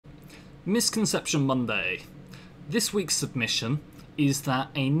Misconception Monday. This week's submission is that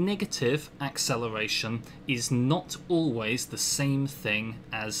a negative acceleration is not always the same thing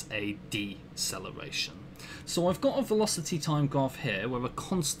as a deceleration. So I've got a velocity time graph here where a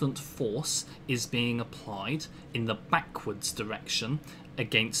constant force is being applied in the backwards direction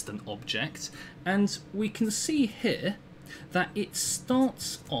against an object, and we can see here that it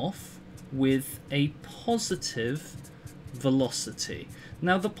starts off with a positive velocity.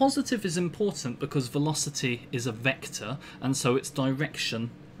 Now the positive is important because velocity is a vector and so its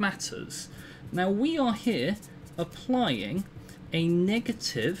direction matters. Now we are here applying a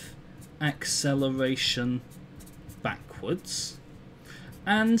negative acceleration backwards,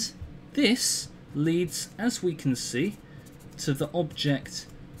 and this leads, as we can see, to the object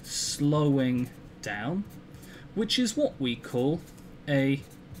slowing down, which is what we call a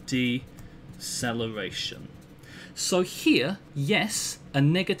deceleration. So here, yes, a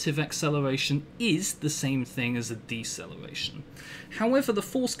negative acceleration is the same thing as a deceleration. However, the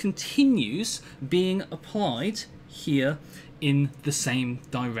force continues being applied here in the same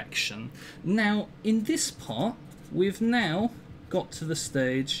direction. Now, in this part, we've now got to the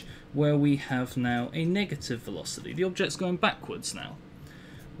stage where we have now a negative velocity. The object's going backwards now.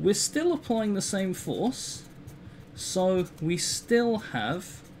 We're still applying the same force, so we still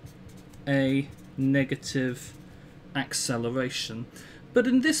have a negative acceleration. But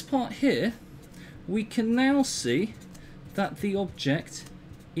in this part here, we can now see that the object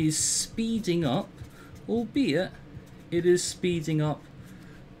is speeding up, albeit it is speeding up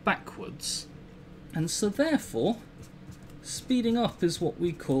backwards. And so therefore, speeding up is what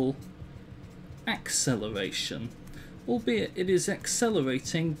we call acceleration, albeit it is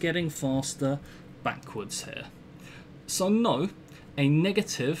accelerating, getting faster backwards here. So no, a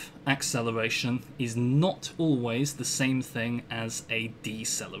negative acceleration is not always the same thing as a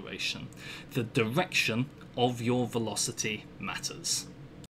deceleration. The direction of your velocity matters.